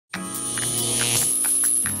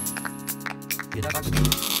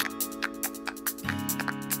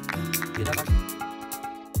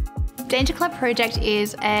Danger Club project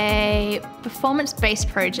is a performance-based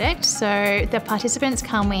project, so the participants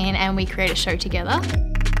come in and we create a show together.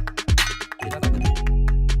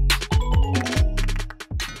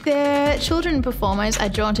 The children performers are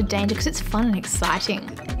drawn to danger because it's fun and exciting.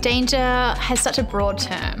 Danger has such a broad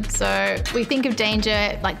term, so we think of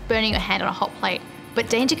danger like burning your hand on a hot plate, but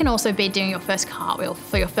danger can also be doing your first cartwheel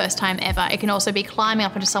for your first time ever. It can also be climbing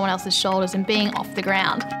up onto someone else's shoulders and being off the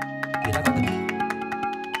ground.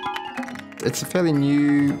 It's a fairly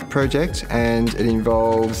new project and it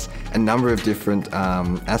involves a number of different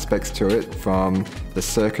aspects to it, from the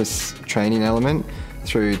circus training element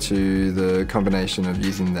through to the combination of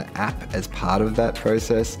using the app as part of that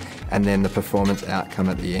process and then the performance outcome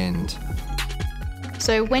at the end.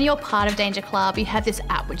 So when you're part of Danger Club, you have this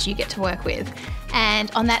app which you get to work with, and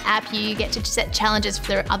on that app you get to set challenges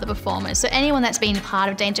for the other performers. So anyone that's been part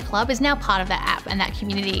of Danger Club is now part of that app and that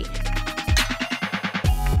community.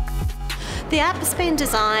 The app's been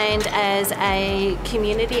designed as a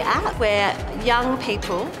community app where young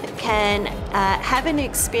people can have an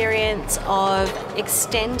experience of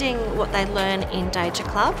extending what they learn in Danger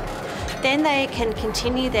Club. Then they can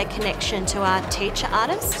continue their connection to our teacher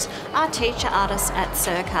artists. Our teacher artists at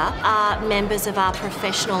Circa are members of our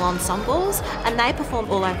professional ensembles and they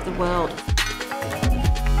perform all over the world.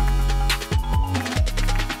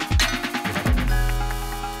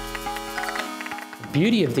 The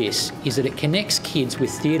beauty of this is that it connects kids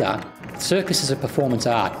with theatre. Circus is a performance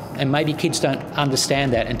art, and maybe kids don't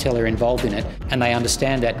understand that until they're involved in it, and they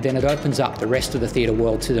understand that, then it opens up the rest of the theatre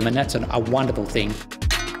world to them, and that's a wonderful thing.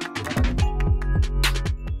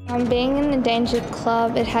 Being in the Danger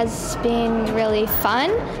Club, it has been really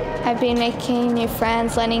fun. I've been making new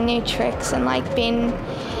friends, learning new tricks, and being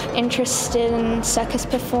interested in circus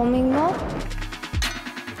performing more.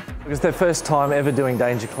 It was their first time ever doing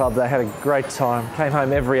Danger Club. They had a great time. Came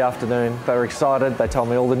home every afternoon. They were excited. They told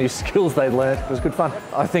me all the new skills they'd learned. It was good fun.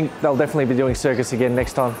 I think they'll definitely be doing Circus again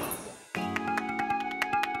next time.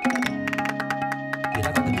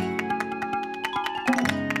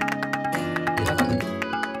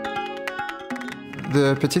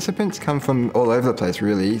 The participants come from all over the place,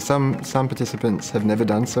 really. Some participants have never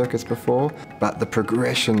done circus before, but the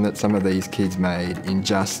progression that some of these kids made in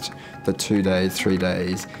just the 2 days, 3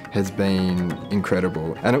 days has been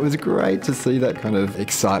incredible. And it was great to see that kind of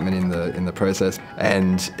excitement in the process.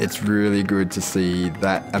 And it's really good to see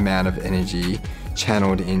that amount of energy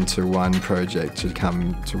channeled into one project to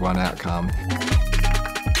come to one outcome.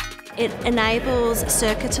 It enables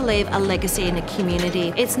Circa to leave a legacy in a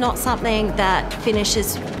community. It's not something that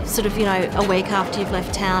finishes a week after you've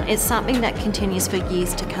left town. It's something that continues for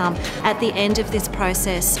years to come. At the end of this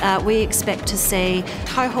process, we expect to see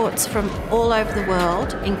cohorts from all over the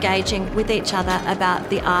world engaging with each other about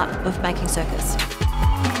the art of making circus.